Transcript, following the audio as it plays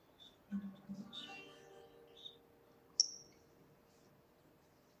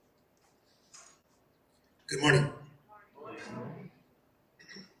Good morning.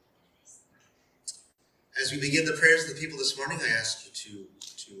 As we begin the prayers of the people this morning, I ask you to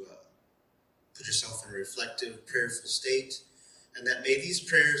put yourself in a reflective, prayerful state, and that may these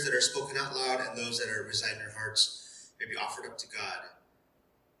prayers that are spoken out loud and those that are reside in your hearts may be offered up to God,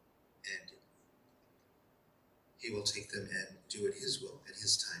 and He will take them and do it His will at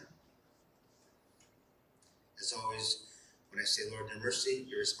His time. As always, when I say, Lord, in mercy,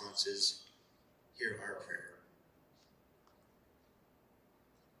 your response is, hear our prayer.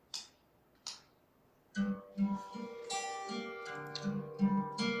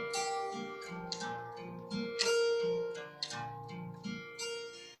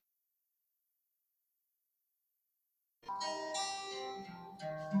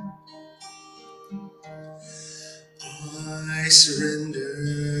 I surrender,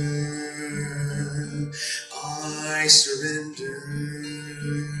 I surrender,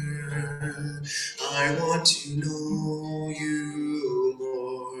 I want to know you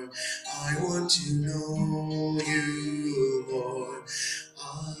more, I want to know you more,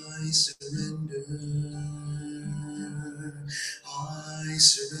 I surrender, I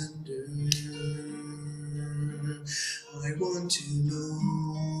surrender, I want to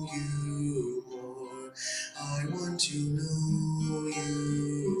know you more, I want to know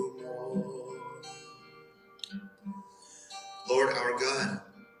you more. Lord our God,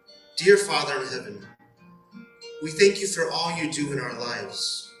 dear Father in heaven, we thank you for all you do in our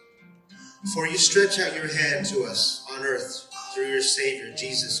lives. For you stretch out your hand to us on earth through your Savior,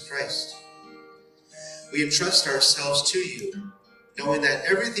 Jesus Christ. We entrust ourselves to you, knowing that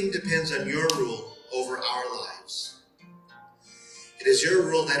everything depends on your rule over our lives. It is your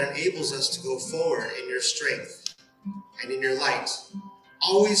rule that enables us to go forward in your strength and in your light,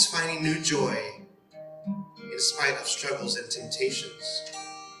 always finding new joy in spite of struggles and temptations.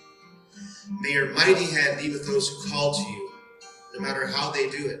 May your mighty hand be with those who call to you, no matter how they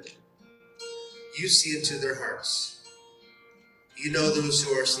do it. You see into their hearts. You know those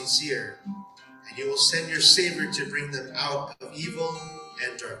who are sincere, and you will send your Savior to bring them out of evil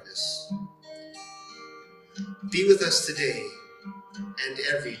and darkness. Be with us today and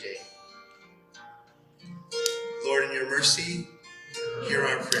every day. Lord, in your mercy, hear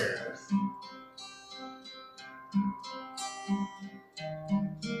our prayer.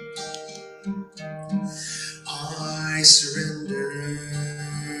 I surrender,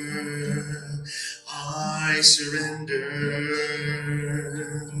 I surrender,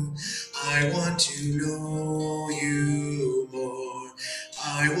 I want to know you more,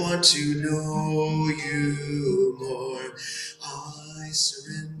 I want to know you more, I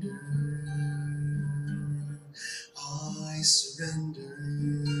surrender, I surrender,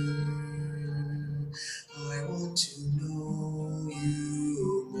 I want to know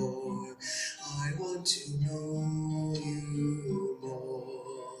you more, I want to know you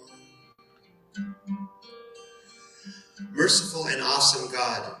more. Merciful and awesome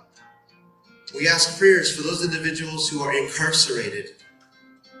God, we ask prayers for those individuals who are incarcerated.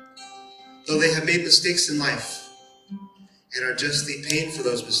 Though they have made mistakes in life and are justly paying for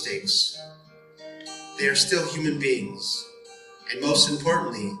those mistakes, they are still human beings, and most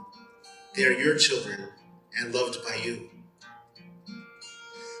importantly, they are your children and loved by you.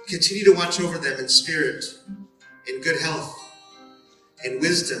 Continue to watch over them in spirit, in good health, in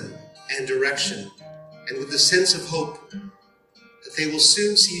wisdom and direction, and with the sense of hope that they will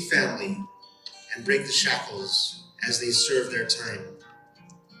soon see family and break the shackles as they serve their time.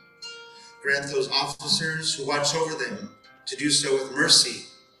 Grant those officers who watch over them to do so with mercy,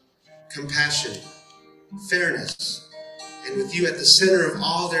 compassion, fairness, and with you at the center of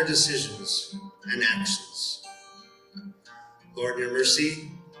all their decisions and actions. Lord, in your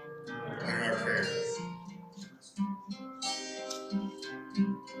mercy, hear our prayer.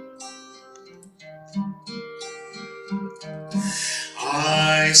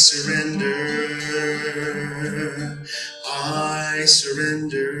 I surrender, I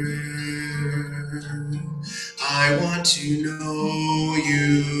surrender, I want to know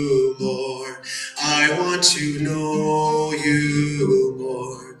you more, I want to know you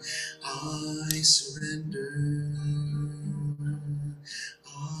more, I surrender,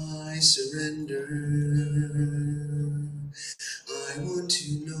 I surrender, I want to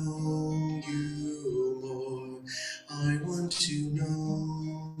know you more, I want to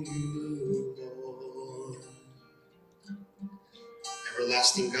know you more.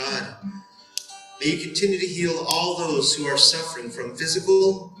 Everlasting God, may you continue to heal all those who are suffering from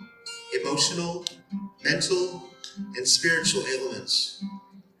physical, emotional, mental, and spiritual ailments.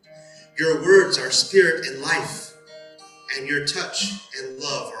 Your words are spirit and life, and your touch and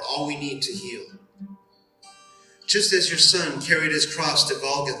love are all we need to heal. just as your Son carried his cross to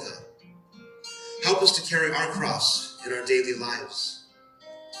Golgotha. Help us to carry our cross in our daily lives.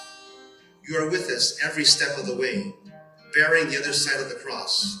 You are with us every step of the way, bearing the other side of the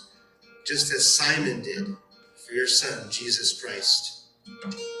cross, just as Simon did for your Son, Jesus Christ.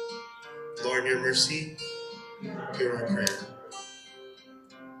 Lord, in your mercy, hear our prayer.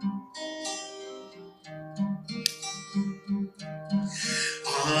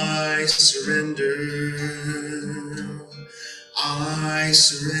 I surrender, I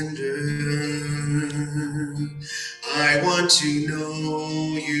surrender. I want to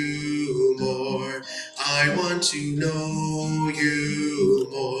know you more. I want to know you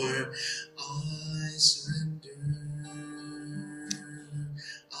more. I surrender,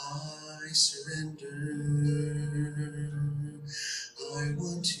 I surrender. I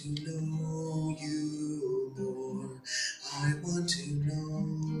want to know you more. I want to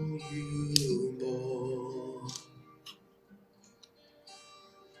know you more.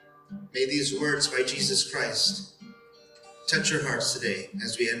 May these words by Jesus Christ touch your hearts today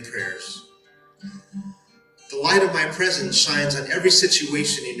as we end prayers. The light of my presence shines on every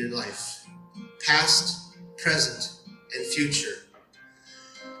situation in your life, past, present, and future.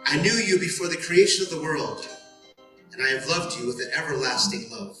 I knew you before the creation of the world, and I have loved you with an everlasting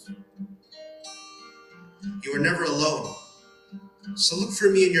love. You are never alone, so look for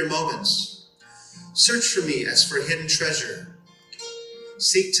me in your moments. Search for me as for hidden treasure.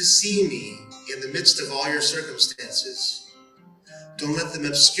 Seek to see me in the midst of all your circumstances. Don't let them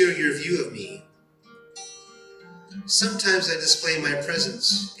obscure your view of me. Sometimes I display my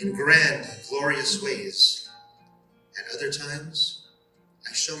presence in grand, glorious ways. At other times,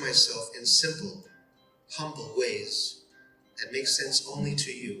 I show myself in simple, humble ways that make sense only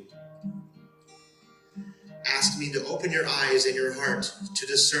to you. Ask me to open your eyes and your heart to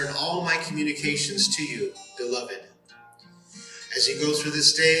discern all my communications to you, beloved. As you go through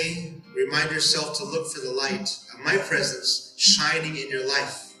this day, remind yourself to look for the light of my presence shining in your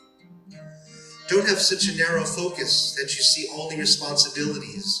life. Don't have such a narrow focus that you see only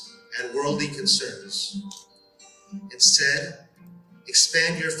responsibilities and worldly concerns. Instead,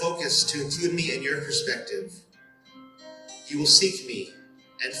 expand your focus to include me in your perspective. You will seek me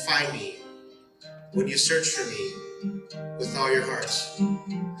and find me when you search for me with all your heart.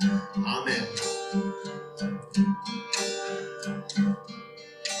 Amen.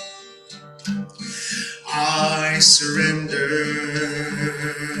 I surrender,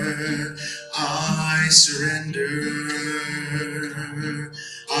 I surrender.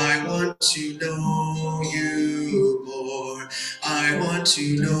 I want to know you more. I want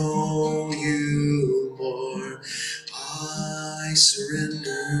to know you more. I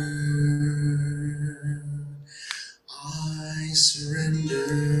surrender, I surrender.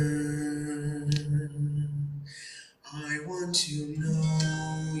 I want to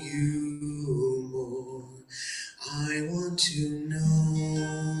know you more. I want to know